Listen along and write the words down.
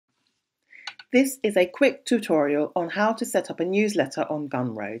This is a quick tutorial on how to set up a newsletter on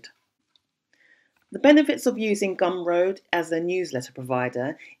Gumroad. The benefits of using Gumroad as a newsletter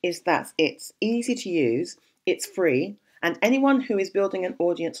provider is that it's easy to use, it's free, and anyone who is building an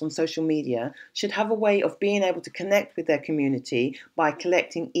audience on social media should have a way of being able to connect with their community by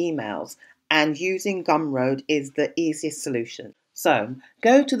collecting emails, and using Gumroad is the easiest solution. So,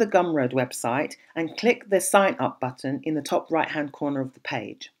 go to the Gumroad website and click the Sign Up button in the top right-hand corner of the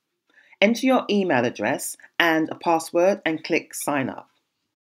page. Enter your email address and a password and click Sign Up.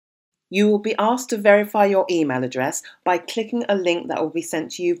 You will be asked to verify your email address by clicking a link that will be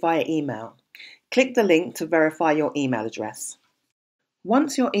sent to you via email. Click the link to verify your email address.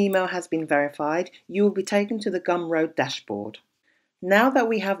 Once your email has been verified, you will be taken to the Gumroad dashboard. Now that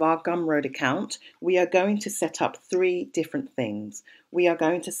we have our Gumroad account, we are going to set up 3 different things. We are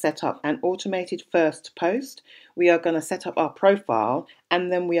going to set up an automated first post, we are going to set up our profile,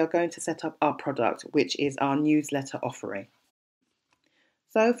 and then we are going to set up our product, which is our newsletter offering.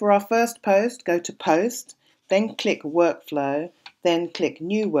 So for our first post, go to Post, then click Workflow, then click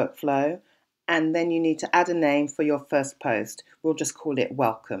New Workflow, and then you need to add a name for your first post. We'll just call it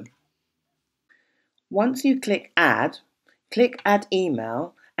Welcome. Once you click Add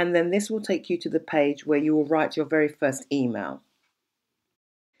Email, and then this will take you to the page where you will write your very first email.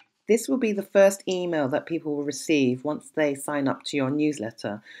 This will be the first email that people will receive once they sign up to your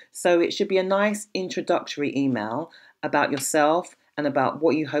newsletter. So it should be a nice introductory email about yourself and about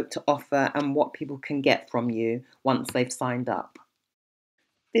what you hope to offer and what people can get from you once they've signed up.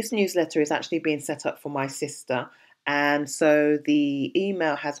 This newsletter is actually being set up for my sister, and so the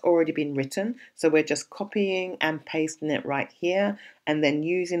email has already been written, so we're just copying and pasting it right here and then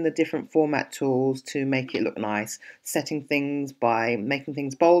using the different format tools to make it look nice, setting things by making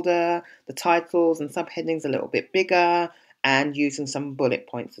things bolder, the titles and subheadings a little bit bigger, and using some bullet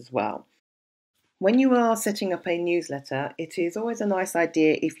points as well. When you are setting up a newsletter, it is always a nice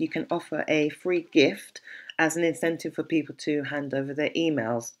idea if you can offer a free gift as an incentive for people to hand over their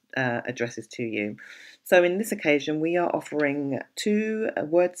emails addresses to you. So in this occasion, we are offering 2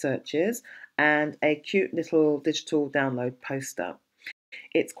 word searches and a cute little digital download poster.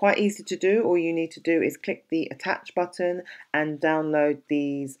 It's quite easy to do. All you need to do is click the attach button and download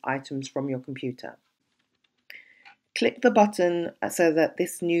these items from your computer. Click the button so that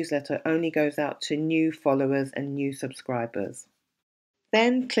this newsletter only goes out to new followers and new subscribers.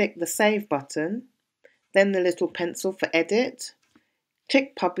 Then click the Save button, then the little pencil for edit,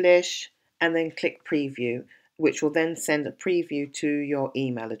 click Publish, and then click Preview, which will then send a preview to your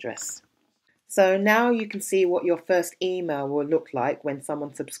email address. So now you can see what your first email will look like when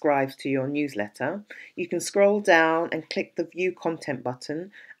someone subscribes to your newsletter. You can scroll down and click the View Content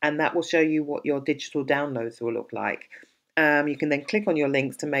button, and that will show you what your digital downloads will look like. You can then click on your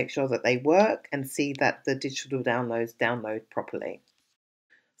links to make sure that they work and see that the digital downloads download properly.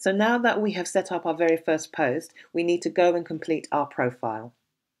 So now that we have set up our very first post, we need to go and complete our profile.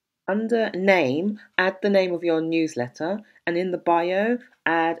 Under Name, add the name of your newsletter, and in the bio,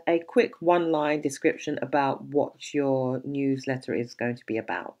 add a quick 1-line description about what your newsletter is going to be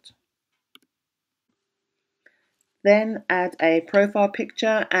about. Then add a profile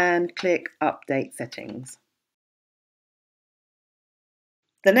picture and click Update Settings.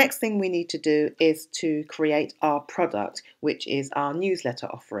 The next thing we need to do is to create our product, which is our newsletter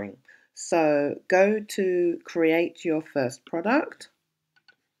offering. So go to Create Your First Product,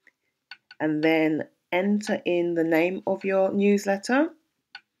 and then enter in the name of your newsletter.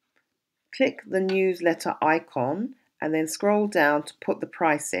 Click the newsletter icon and then scroll down to put the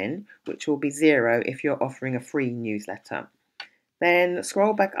price in, which will be $0 if you're offering a free newsletter. Then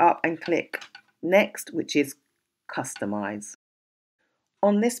scroll back up and click Next, which is Customize.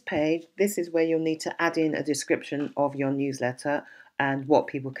 On this page, this is where you'll need to add in a description of your newsletter and what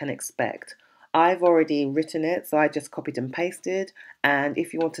people can expect. I've already written it, so I just copied and pasted, and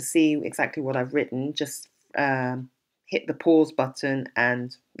if you want to see exactly what I've written, just hit the pause button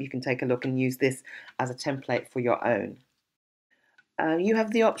and you can take a look and use this as a template for your own. You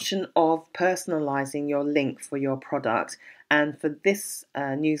have the option of personalizing your link for your product, and for this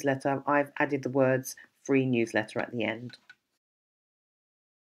newsletter I've added the words free newsletter at the end.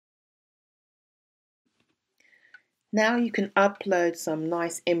 Now you can upload some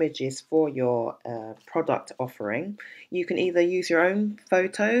nice images for your product offering. You can either use your own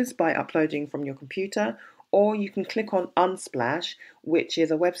photos by uploading from your computer, or you can click on Unsplash, which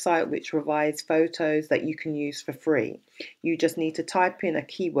is a website which provides photos that you can use for free. You just need to type in a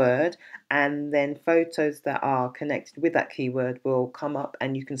keyword, and then photos that are connected with that keyword will come up,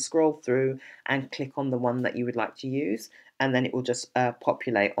 and you can scroll through and click on the one that you would like to use. and then it will just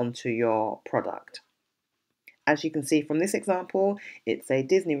populate onto your product. As you can see from this example, it's a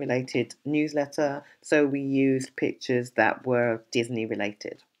Disney related newsletter, so we used pictures that were Disney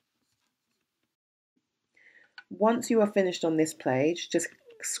related. Once you are finished on this page, just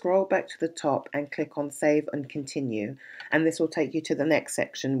scroll back to the top and click on Save and Continue, and this will take you to the next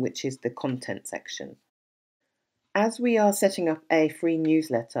section, which is the content section. As we are setting up a free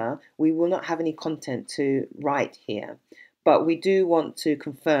newsletter, we will not have any content to write here, but we do want to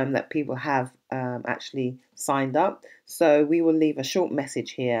confirm that people have actually signed up. So we will leave a short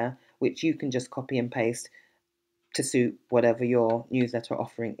message here, which you can just copy and paste to suit whatever your newsletter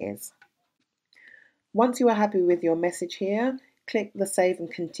offering is. Once you are happy with your message here, click the Save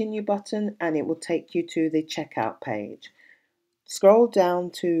and Continue button and it will take you to the checkout page. Scroll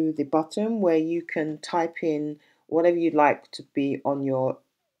down to the bottom where you can type in whatever you'd like to be on your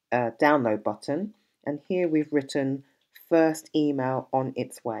download button, and here we've written first email on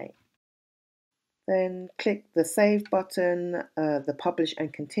its way. Then click the Save button, the Publish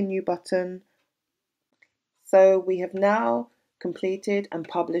and Continue button. So we have now completed and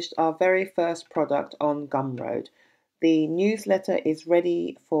published our very first product on Gumroad. The newsletter is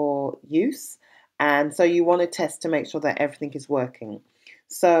ready for use, and so you want to test to make sure that everything is working.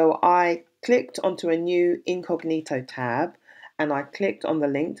 So I clicked onto a new incognito tab and I clicked on the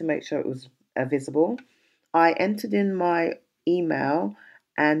link to make sure it was visible. I entered in my email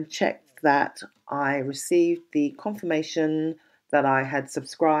and checked that I received the confirmation that I had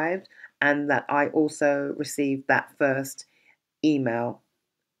subscribed and that I also received that first email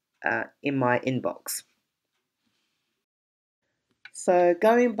in my inbox. So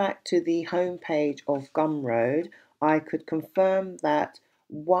going back to the home page of Gumroad, I could confirm that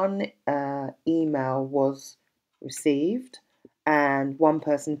one email was received and one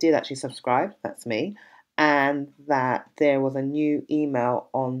person did actually subscribe, that's me, and that there was a new email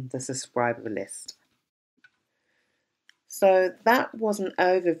on the subscriber list. So that was an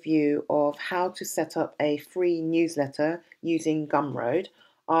overview of how to set up a free newsletter using Gumroad.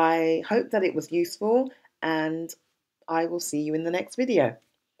 I hope that it was useful and I will see you in the next video.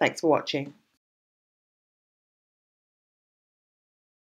 Thanks for watching.